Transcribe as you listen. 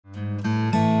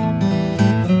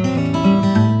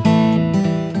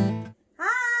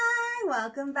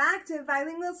welcome back to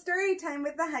Bilingual Storytime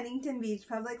with the Huntington Beach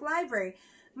Public Library.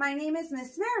 My name is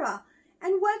Miss Maribel,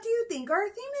 and what do you think our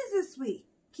theme is this week?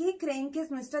 ¿Qué creen que es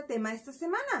nuestro tema esta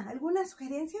semana? ¿Algunas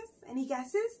sugerencias? Any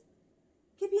guesses?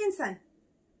 ¿Qué piensan?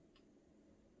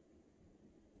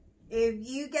 If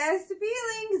you guessed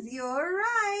feelings, you're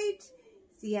right.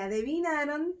 Si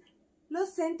adivinaron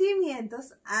los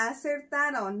sentimientos,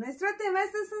 acertaron. Nuestro tema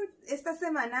esta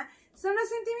semana son los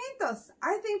sentimientos.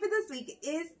 Our theme for this week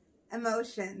is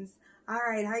emotions. All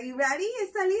right, are you ready?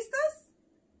 ¿Están listos?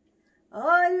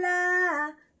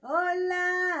 Hola,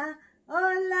 hola,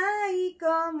 hola, ¿y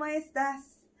cómo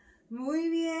estás? Muy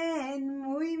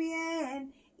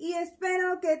bien, y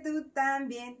espero que tú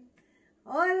también.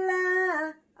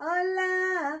 Hola,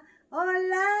 hola,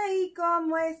 hola, ¿y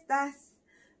cómo estás?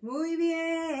 Muy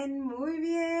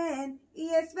bien,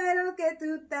 y espero que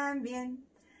tú también.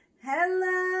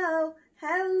 Hello,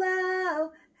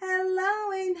 hello,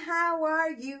 hello, and how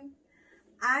are you?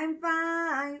 I'm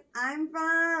fine,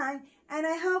 and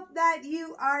I hope that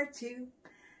you are too.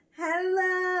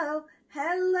 Hello,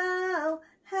 hello,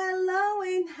 hello,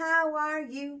 and how are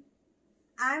you?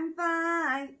 I'm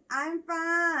fine,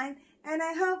 and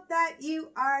I hope that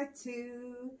you are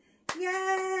too.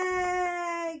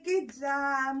 Yay! Good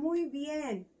job. Muy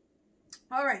bien.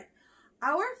 All right.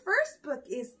 Our first book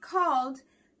is called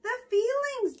The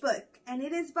Feelings Book, and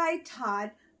it is by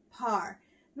Todd Parr.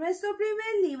 Nuestro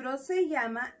primer libro se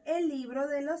llama El Libro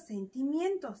de los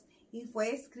Sentimientos y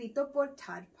fue escrito por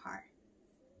Todd Parr.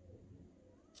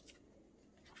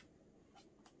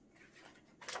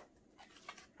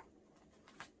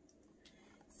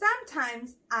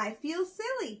 Sometimes I feel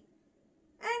silly,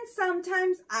 and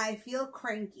sometimes I feel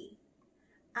cranky.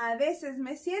 A veces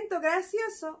me siento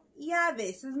gracioso y a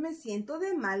veces me siento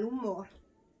de mal humor.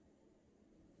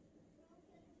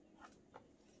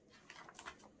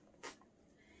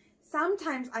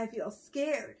 Sometimes I feel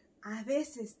scared. A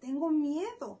veces tengo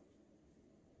miedo.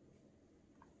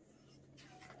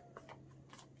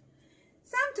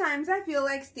 Sometimes I feel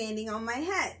like standing on my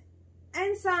head.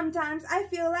 And sometimes I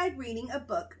feel like reading a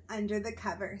book under the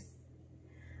covers.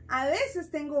 A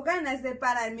veces tengo ganas de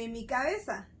pararme en mi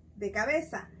cabeza,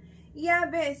 y a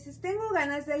veces tengo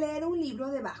ganas de leer un libro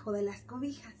debajo de las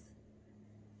cobijas.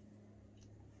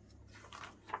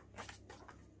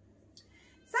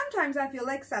 Sometimes I feel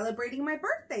like celebrating my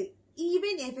birthday,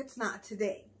 even if it's not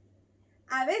today.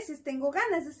 A veces tengo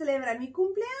ganas de celebrar mi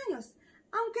cumpleaños,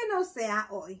 aunque no sea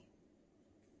hoy.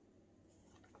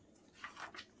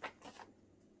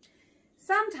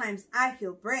 Sometimes I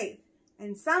feel brave,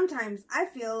 and sometimes I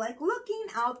feel like looking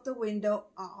out the window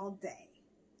all day.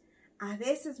 A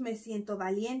veces me siento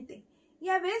valiente, y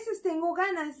a veces tengo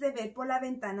ganas de ver por la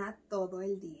ventana todo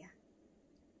el día.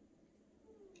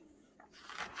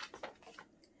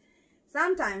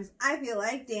 Sometimes I feel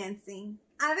like dancing.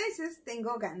 A veces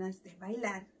tengo ganas de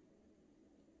bailar.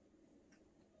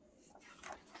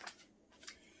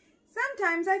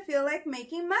 Sometimes I feel like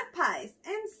making mud pies,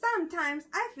 and sometimes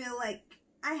I feel like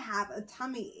I have a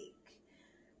tummy ache.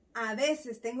 A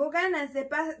veces tengo ganas de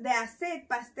hacer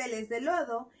pasteles de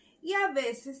lodo y a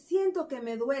veces siento que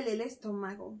me duele el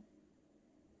estómago.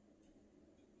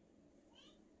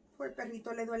 Por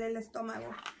perrito le duele el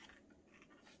estómago.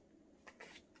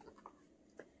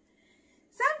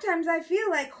 Sometimes I feel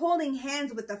like holding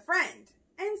hands with a friend,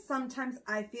 and sometimes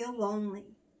I feel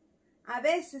lonely. A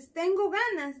veces tengo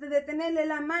ganas de detenerle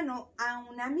la mano a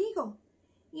un amigo,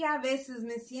 y a veces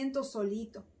me siento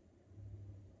solito.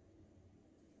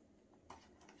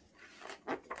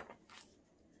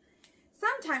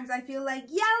 Sometimes I feel like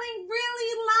yelling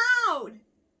really loud,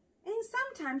 and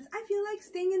sometimes I feel like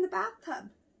staying in the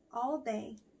bathtub all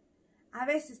day. A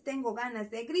veces tengo ganas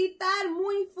de gritar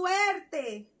muy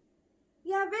fuerte.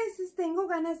 Y a veces tengo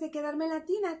ganas de quedarme en la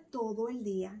tina todo el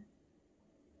día.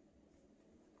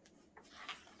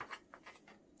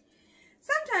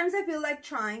 Sometimes I feel like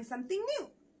trying something new.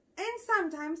 And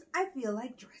sometimes I feel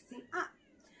like dressing up.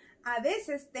 A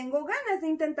veces tengo ganas de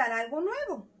intentar algo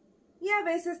nuevo. Y a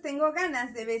veces tengo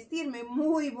ganas de vestirme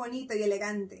muy bonito y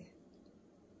elegante.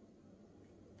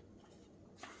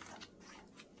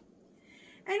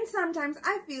 And sometimes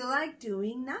I feel like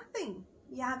doing nothing.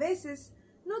 Y a veces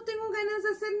no tengo ganas de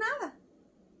hacer nada.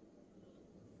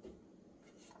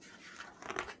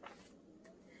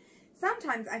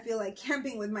 Sometimes I feel like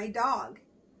camping with my dog.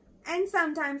 And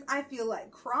sometimes I feel like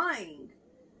crying.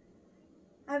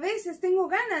 A veces tengo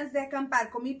ganas de acampar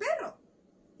con mi perro.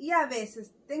 Y a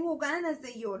veces tengo ganas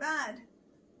de llorar.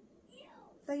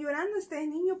 Está llorando este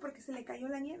niño porque se le cayó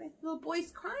la nieve. Little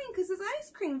boy's crying because his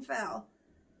ice cream fell.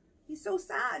 He's so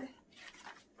sad.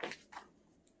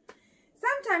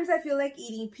 Sometimes I feel like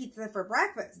eating pizza for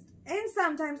breakfast. And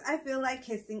sometimes I feel like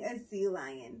kissing a sea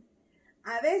lion.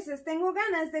 A veces tengo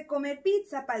ganas de comer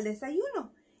pizza para el desayuno.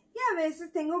 Y a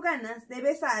veces tengo ganas de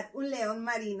besar un león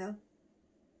marino.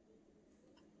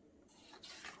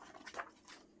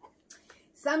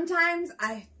 Sometimes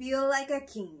I feel like a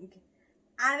king.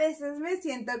 A veces me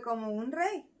siento como un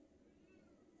rey.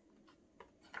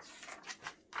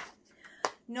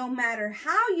 No matter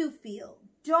how you feel,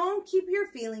 don't keep your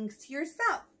feelings to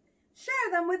yourself.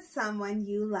 Share them with someone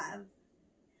you love.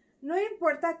 No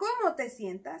importa cómo te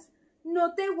sientas,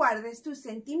 no te guardes tus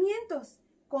sentimientos.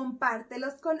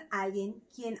 Compártelos con alguien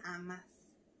quien amas.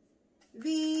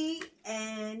 The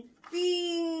end.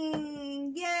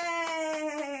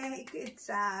 Yay! Good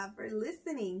job for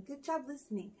listening. Good job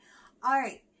listening. All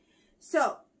right.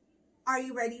 So, are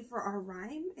you ready for our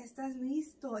rhyme? ¿Estás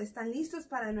listo? ¿Están listos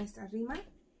para nuestra rima?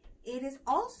 It is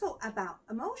also about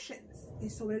emotions.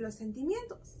 Es sobre los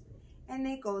sentimientos. And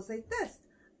it goes like this.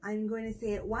 I'm going to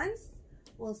say it once.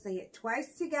 We'll say it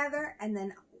twice together. And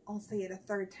then I'll say it a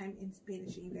third time in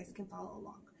Spanish. And you guys can follow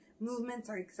along. Movements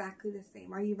are exactly the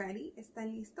same. Are you ready?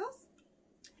 ¿Están listos?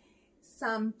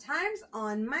 Sometimes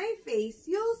on my face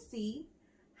you'll see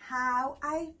how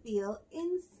I feel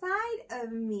inside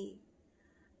of me.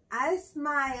 A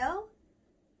smile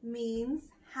means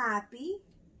happy.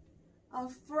 A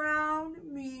frown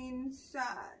means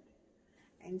sad.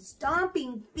 And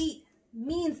stomping feet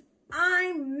means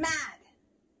I'm mad.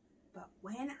 But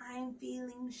when I'm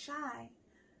feeling shy,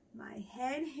 my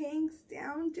head hangs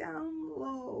down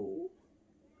low.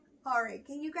 All right,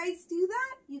 can you guys do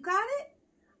that? You got it?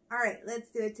 All right, let's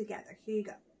do it together. Here you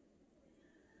go.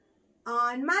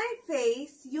 On my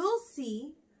face, you'll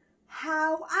see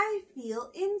how I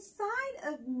feel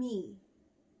inside of me.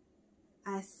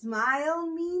 A smile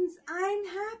means I'm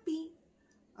happy.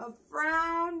 A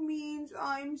frown means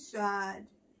I'm sad.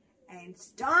 And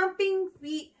stomping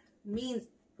feet means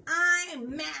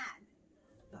I'm mad.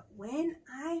 But when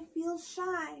I feel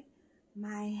shy,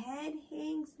 my head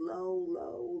hangs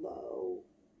low.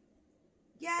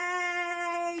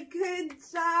 Yay! Good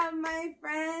job, my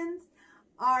friends.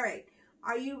 All right.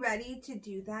 Are you ready to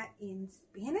do that in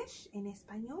Spanish, en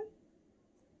Español?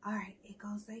 All right. It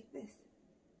goes like this.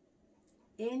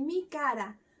 En mi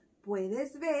cara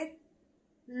puedes ver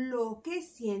lo que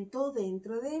siento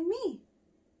dentro de mí.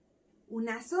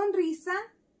 Una sonrisa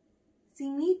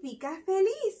significa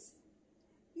feliz.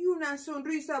 Y una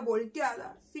sonrisa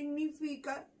volteada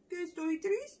significa que estoy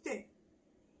triste.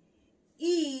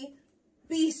 Y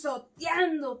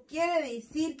pisoteando quiere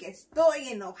decir que estoy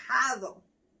enojado.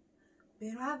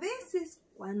 Pero a veces,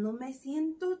 cuando me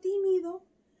siento tímido,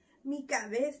 mi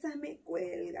cabeza me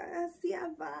cuelga hacia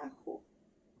abajo.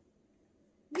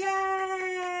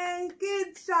 Yay!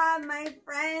 Good job, my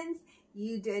friends.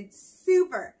 You did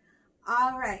super.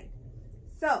 All right.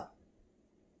 So,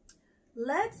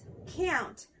 let's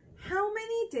count how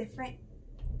many different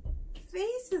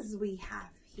faces we have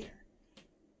here.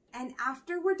 And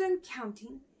after we're done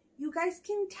counting, you guys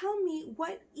can tell me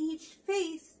what each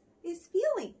face is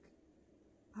feeling.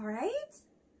 All right?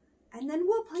 And then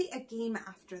we'll play a game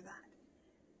after that.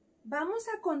 Vamos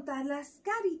a contar las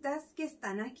caritas que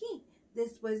están aquí.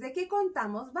 Después de que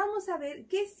contamos, vamos a ver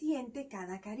qué siente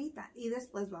cada carita. Y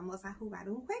después vamos a jugar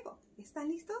un juego. ¿Están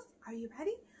listos? Are you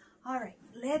ready? All right,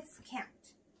 let's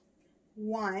count.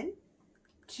 1,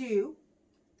 2,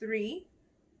 3,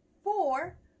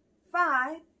 4,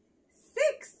 5,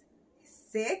 6.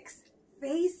 6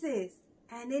 faces.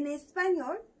 And en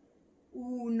español,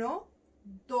 1,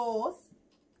 2,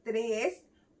 3,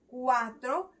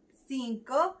 4,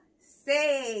 5,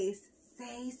 6.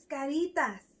 6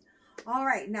 caritas. All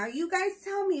right, now you guys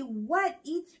tell me what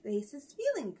each face is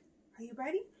feeling. Are you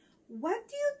ready? What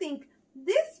do you think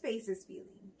this face is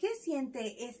feeling? ¿Qué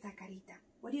siente esta carita?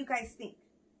 What do you guys think?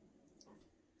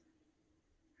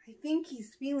 I think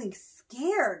he's feeling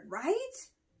scared, right?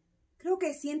 Creo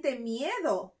que siente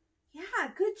miedo.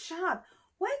 Yeah, good job.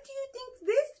 What do you think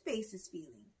this face is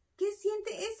feeling? ¿Qué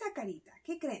siente esa carita?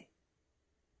 ¿Qué creen?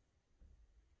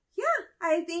 Yeah,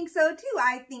 I think so too.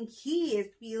 I think he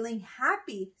is feeling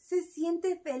happy. Se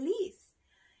siente feliz.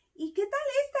 ¿Y qué tal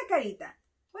esta carita?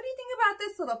 What do you think about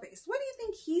this little face? What do you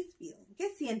think he's feeling? ¿Qué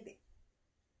siente?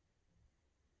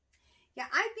 Yeah,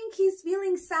 I think he's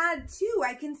feeling sad too.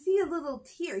 I can see a little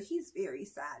tear. He's very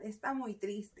sad. Está muy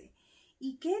triste.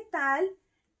 ¿Y qué tal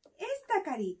esta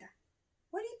carita?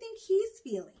 What do you think he's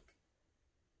feeling?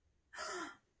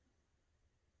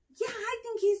 Yeah, I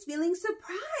think he's feeling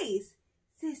surprised.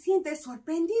 Se siente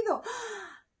sorprendido.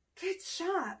 Good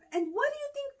job. And what do you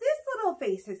think this little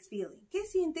face is feeling? ¿Qué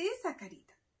siente esa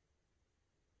carita?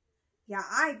 Yeah,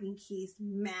 I think he's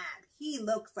mad. He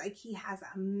looks like he has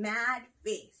a mad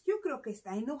face. Yo creo que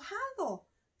está enojado.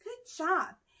 Good job.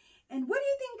 And what do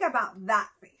you think about that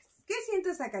face? ¿Qué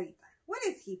siente esa carita? What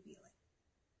is he feeling?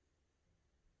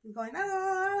 He's going, la, la,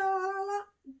 la, la, la.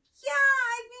 Yeah,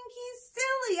 I think he's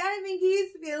silly. I think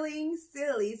he's feeling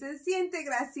silly. Se siente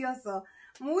gracioso.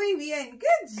 Muy bien.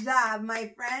 Good job,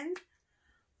 my friends.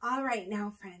 All right,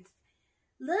 now, friends,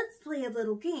 let's play a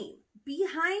little game.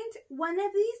 Behind one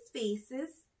of these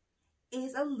faces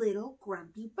is a little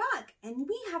grumpy bug, and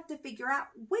we have to figure out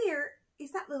where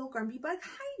is that little grumpy bug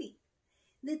hiding.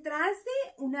 Detrás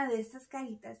de una de estas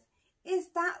caritas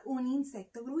está un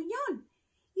insecto gruñón.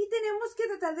 Y tenemos que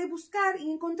tratar de buscar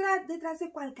y encontrar detrás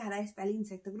de cuál cara está el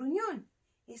insecto gruñón.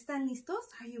 ¿Están listos?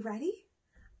 Are you ready?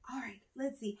 All right,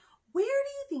 let's see. Where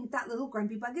do you think that little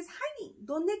grumpy bug is hiding?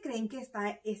 ¿Dónde creen que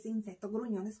está ese insecto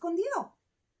gruñón escondido?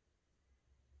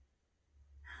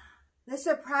 The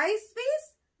surprise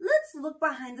face? Let's look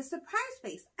behind the surprise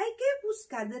face. Hay que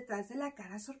buscar detrás de la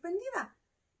cara sorprendida.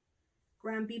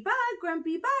 Grumpy bug,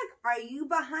 are you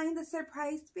behind the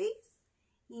surprise face?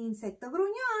 Insecto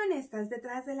gruñón, ¿estás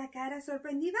detrás de la cara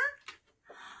sorprendida?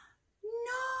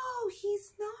 No,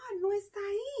 he's not, no está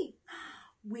ahí.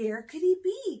 Where could he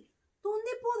be?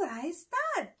 ¿Dónde podrá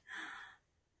estar?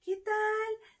 ¿Qué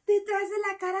tal detrás de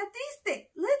la cara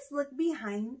triste? Let's look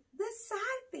behind the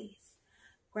sad face.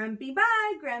 Grumpy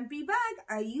bug,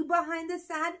 are you behind the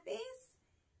sad face?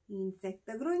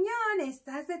 Insecto gruñón,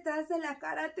 ¿estás detrás de la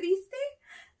cara triste?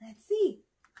 Let's see.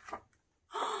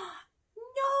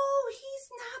 No, he's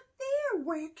not there.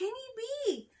 Where can he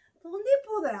be? ¿Dónde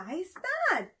podrá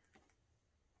estar?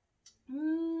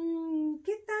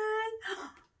 ¿Qué tal?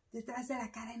 Detrás de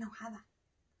la cara enojada.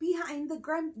 Behind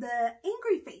the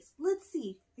angry face. Let's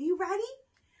see. Are you ready?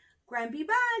 Grumpy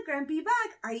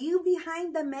bug, are you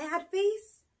behind the mad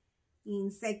face?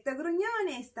 Insecto gruñón,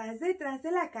 ¿estás detrás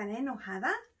de la cara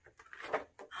enojada?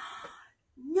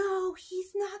 No,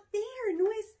 he's not there. No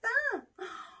está.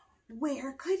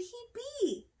 Where could he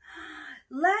be?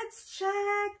 Let's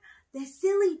check the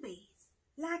silly face.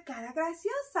 La cara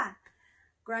graciosa.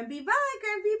 Grumpy bug,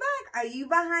 are you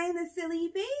behind the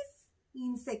silly face?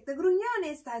 Insecto gruñón,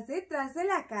 ¿estás detrás de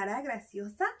la cara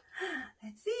graciosa?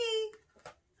 Let's see.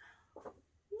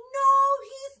 No,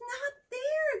 he's not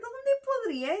there. ¿Dónde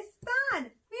podría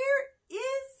estar? Where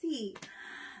is he?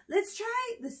 Let's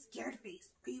try the scared face.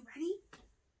 Are you ready?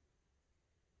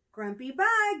 Grumpy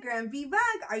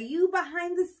bug, are you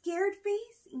behind the scared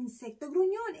face? Insecto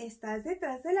gruñón, ¿estás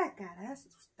detrás de la cara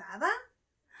asustada?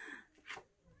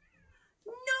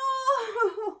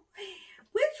 No!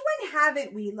 Which one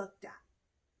haven't we looked at?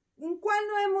 ¿En cuál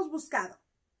no hemos buscado?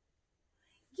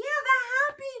 Yeah, the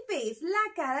happy face,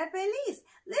 la cara feliz.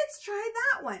 Let's try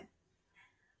that one.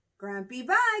 Grumpy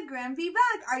bug,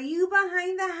 are you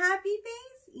behind the happy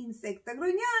face? Insecto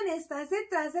gruñón, ¿estás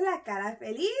detrás de la cara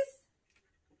feliz?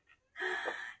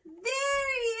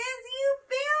 There he is, you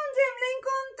found him, lo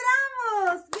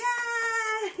encontramos.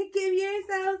 Yeah, give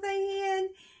yourselves a hand.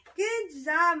 Good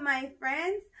job, my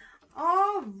friends.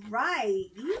 All right,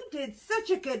 you did such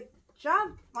a good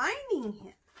job finding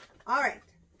him. All right.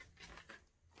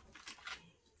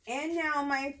 And now,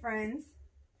 my friends,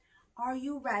 are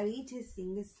you ready to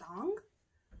sing a song?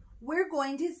 We're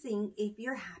going to sing If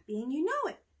You're Happy and You Know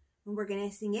It. And we're going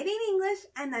to sing it in English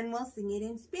and then we'll sing it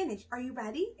in Spanish. Are you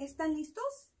ready? ¿Están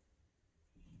listos?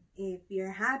 If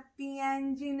you're happy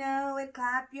and you know it,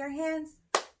 clap your hands.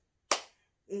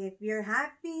 If you're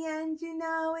happy and you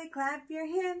know it, clap your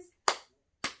hands.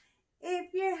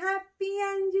 If you're happy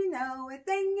and you know it,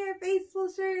 then your face will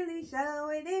surely show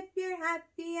it. If you're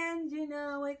happy and you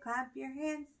know it, clap your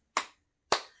hands.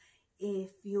 If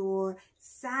you're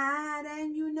sad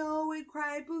and you know it,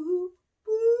 cry boo-hoo,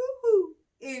 boo-hoo.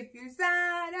 If you're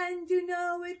sad and you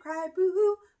know it, cry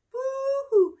boo-hoo,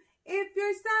 boo-hoo. If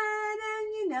you're sad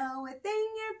and you know it, then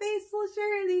your face will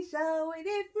surely show it.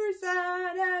 If you're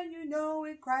sad and you know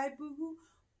it, cry boo-hoo,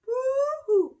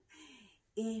 boo-hoo.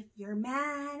 If you're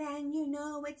mad and you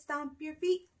know it, stomp your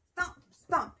feet, stomp,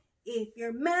 stomp. If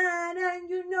you're mad and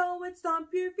you know it,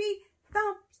 stomp your feet,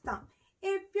 stomp, stomp.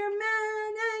 If you're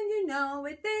mad and you know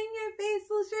it, then your face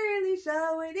will surely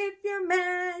show it. If you're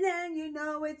mad and you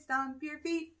know it, stomp your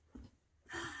feet.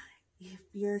 If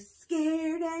you're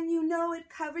scared and you know it,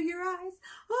 cover your eyes.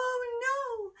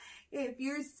 Oh no! If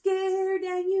you're scared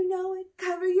and you know it,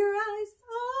 cover your eyes.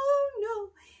 Oh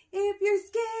no! If you're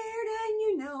scared and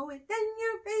you know it, then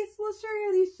your face will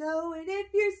surely show it.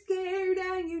 If you're scared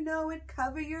and you know it,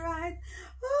 cover your eyes.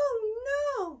 Oh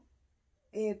no!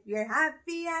 If you're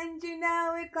happy and you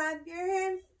know it, clap your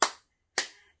hands.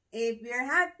 If you're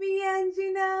happy and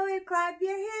you know it, clap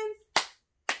your hands.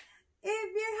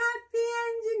 If you're happy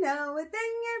and you know it,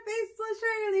 then your face will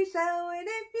surely show it.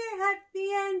 If you're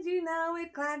happy and you know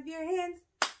it, clap your hands.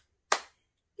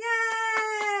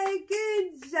 Yay!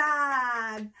 Good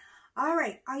job. All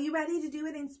right, are you ready to do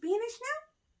it in Spanish now?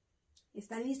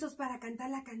 ¿Están listos para cantar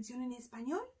la canción en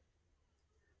español?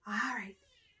 All right,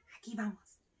 aquí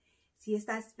vamos. Si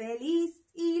estás feliz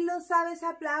y lo sabes,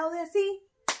 aplaude así.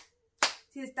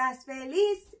 Si estás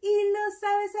feliz y lo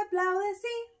sabes, aplaude así.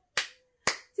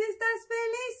 Si estás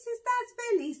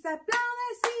feliz, aplaude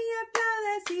así, aplaude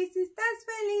así. Si estás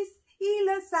feliz y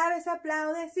lo sabes,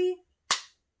 aplaude así.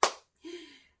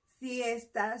 Si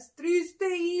estás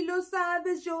triste y lo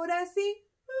sabes, llora así.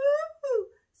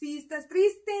 Si estás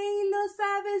triste y lo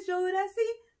sabes, llora así.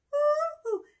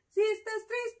 Si estás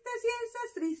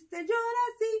triste, llora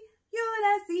así,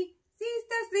 llora así. Si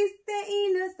estás triste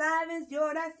y lo sabes,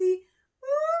 llora así.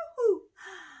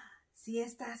 Si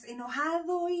estás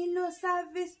enojado y lo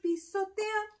sabes,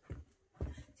 pisotea.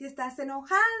 Si estás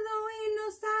enojado y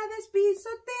lo sabes,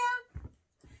 pisotea.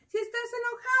 Si estás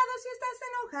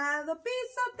enojado,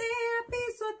 pisotea,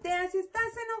 pisotea. Si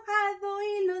estás enojado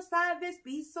y lo sabes,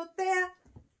 pisotea.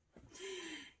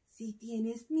 Si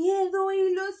tienes miedo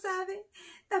y lo sabes,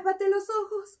 tápate los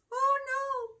ojos. Oh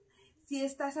no. Si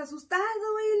estás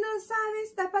asustado y lo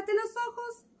sabes, tápate los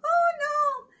ojos. Oh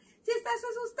no. Si estás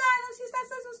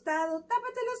asustado,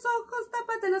 tápate los ojos,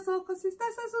 tápate los ojos. Si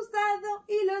estás asustado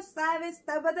y lo sabes,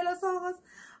 tápate los ojos.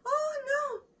 Oh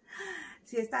no.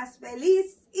 Si estás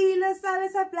feliz y lo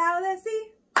sabes, aplaude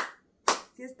así.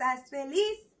 Si estás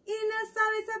feliz y lo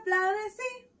sabes, aplaude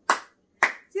así.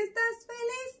 Si estás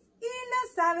feliz y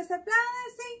lo sabes, aplaude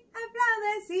así,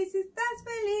 aplaude así. Si estás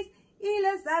feliz y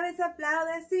lo sabes,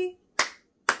 aplaude así.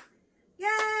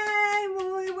 ¡Yay!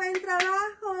 Muy buen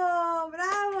trabajo.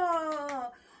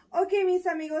 ¡Bravo! Ok, mis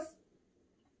amigos.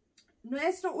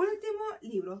 Nuestro último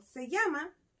libro se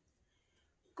llama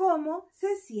 ¿Cómo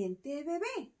se siente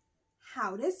bebé?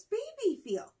 How does baby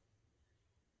feel?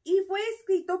 Y fue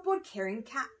escrito por Karen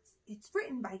Katz. It's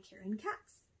written by Karen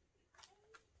Katz.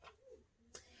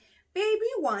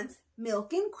 Baby wants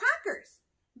milk and crackers.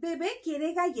 Bebé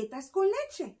quiere galletas con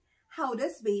leche. How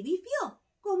does baby feel?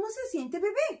 ¿Cómo se siente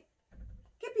bebé?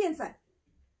 ¿Qué piensan?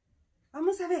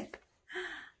 Vamos a ver.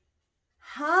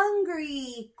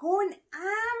 Hungry, con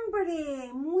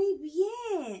hambre. Muy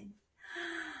bien.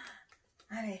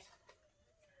 A ver.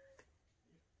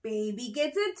 Baby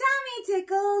gets a tummy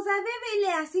tickles. A bebé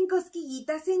le hacen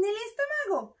cosquillitas en el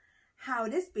estómago. How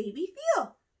does baby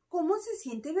feel? ¿Cómo se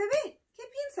siente bebé? ¿Qué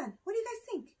piensan? What do you guys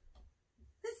think?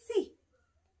 Let's see.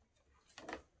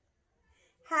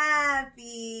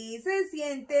 Happy. Se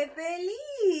siente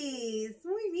feliz.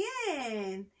 Muy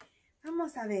bien.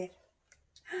 Vamos a ver.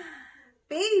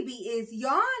 Baby is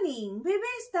yawning. Bebé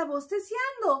está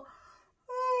bosteciando.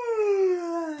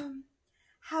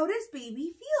 How does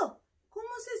baby feel?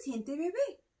 ¿Cómo se siente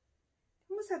bebé?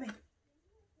 Vamos a ver.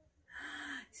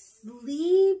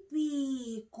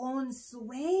 Sleepy, con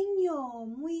sueño.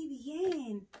 Muy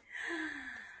bien.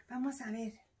 Vamos a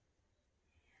ver.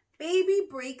 Baby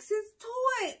breaks his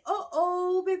toy.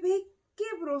 Oh, bebé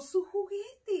quebró su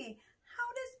juguete.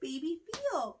 How does baby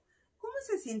feel? ¿Cómo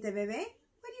se siente bebé?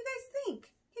 What do you guys think?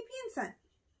 ¿Qué piensan?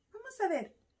 Vamos a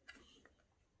ver.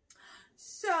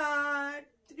 Sad,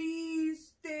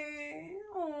 triste.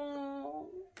 Oh.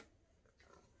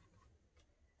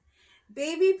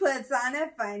 Baby puts on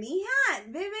a funny hat.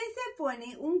 Bebé se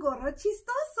pone un gorro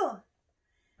chistoso.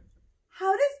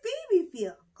 How does baby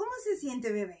feel? ¿Cómo se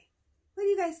siente bebé? What do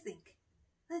you guys think?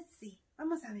 Let's see.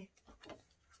 Vamos a ver.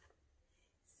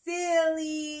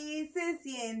 Silly, se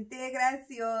siente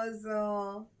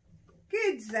gracioso.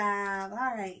 Good job.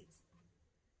 All right.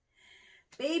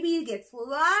 Baby gets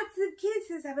lots of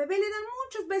kisses. A bebé le dan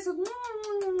muchos besos.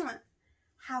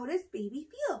 How does baby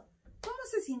feel? ¿Cómo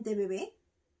se siente bebé?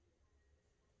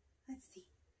 Let's see.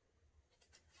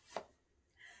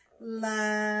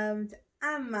 Loved,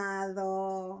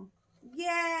 amado.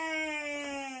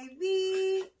 Yay!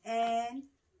 The end.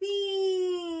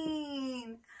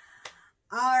 Bean.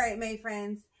 All right, my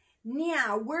friends.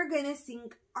 Now we're going to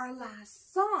sing our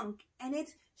last song. And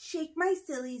it's Shake My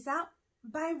Sillies Out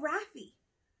by Raffi.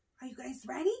 Are you guys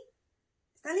ready?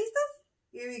 ¿Están listos?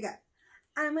 Here we go.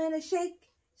 I'm going to shake,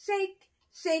 shake,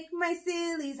 shake my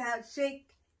sillies out. Shake,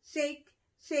 shake,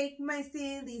 shake my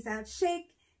sillies out.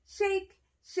 Shake, shake,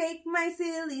 shake my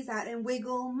sillies out. And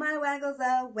wiggle my waggles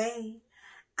away.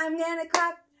 I'm going to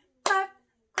clap, clap,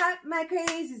 clap my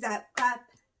crazies out. Clap,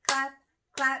 clap,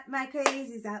 clap my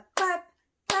crazies out. Clap,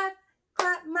 clap,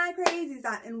 clap my crazies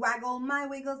out. And waggle my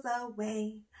wiggles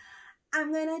away.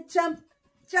 I'm going to jump,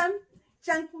 jump,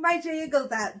 jump my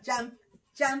jiggles out. Jump,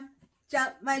 jump,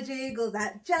 jump my jiggles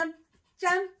out. Jump,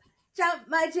 jump, jump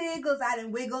my jiggles out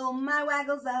and wiggle my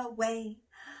waggles away.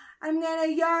 I'm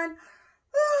gonna yawn,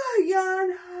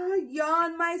 yawn,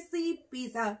 yawn my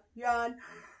sleepies out. Yawn,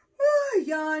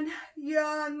 yawn,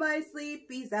 yawn my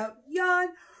sleepies out. Yawn,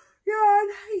 yawn,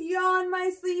 yawn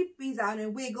my sleepies out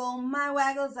and wiggle my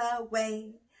waggles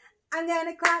away. I'm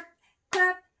gonna clap,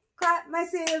 clap, clap my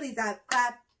sillies out.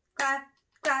 Clap, clap,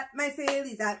 clap my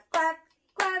sillies out. Clap,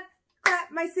 clap,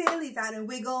 clap my sillies out and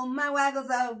wiggle my waggles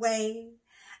away.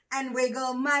 And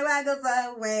wiggle my waggles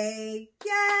away.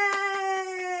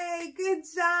 Yay! Good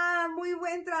job. Muy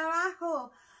buen trabajo.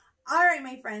 All right,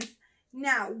 my friends.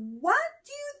 Now, what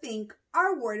do you think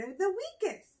our word of the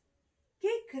week is?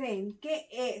 ¿Qué creen que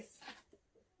es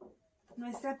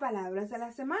nuestra palabras de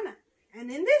la semana?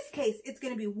 And in this case, it's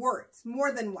going to be words,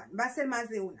 more than one. Va a ser más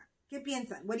de una. ¿Qué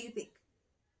piensan? What do you think?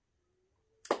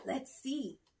 Let's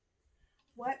see.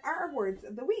 What are our words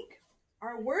of the week?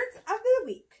 Our words of the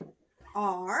week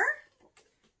are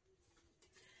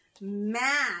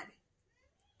mad.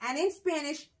 And in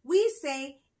Spanish, we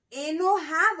say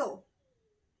enojado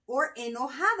or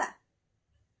enojada.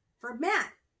 For mad,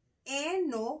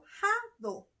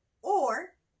 enojado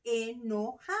or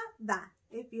enojada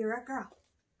if you're a girl.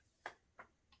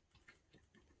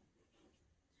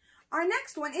 Our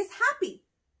next one is happy.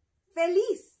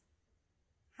 Feliz.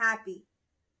 Happy.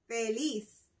 Feliz.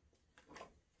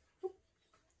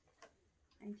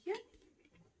 Right here.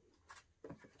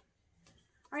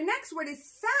 Our next word is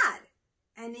sad.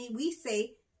 And we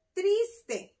say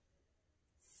triste.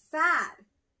 Sad.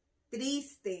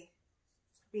 Triste.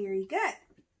 Very good.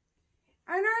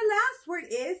 And our last word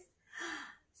is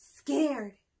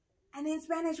scared. And in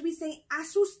Spanish we say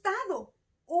asustado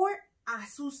or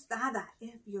asustada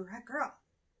if you're a girl.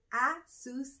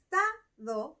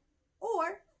 Asustado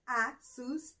or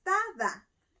asustada.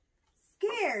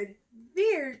 Scared.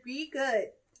 Very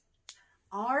good.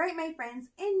 All right, my friends.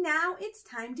 And now it's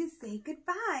time to say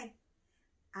goodbye.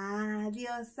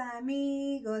 Adios,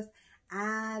 amigos.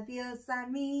 Adios,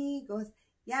 amigos.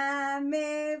 Ya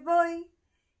me voy.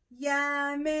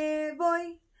 Ya me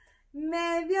voy.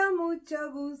 Me dio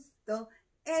mucho gusto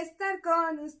estar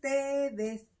con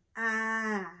ustedes.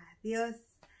 Adios.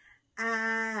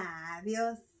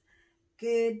 Adios.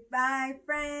 Goodbye,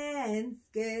 friends.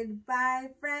 Goodbye,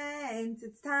 friends.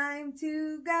 It's time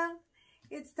to go.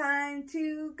 It's time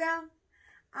to go.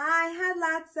 I had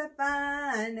lots of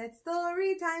fun at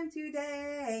story time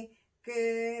today.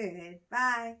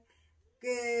 Goodbye.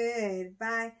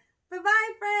 Goodbye.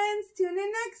 Bye-bye, friends. Tune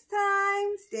in next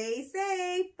time. Stay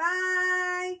safe.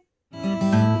 Bye.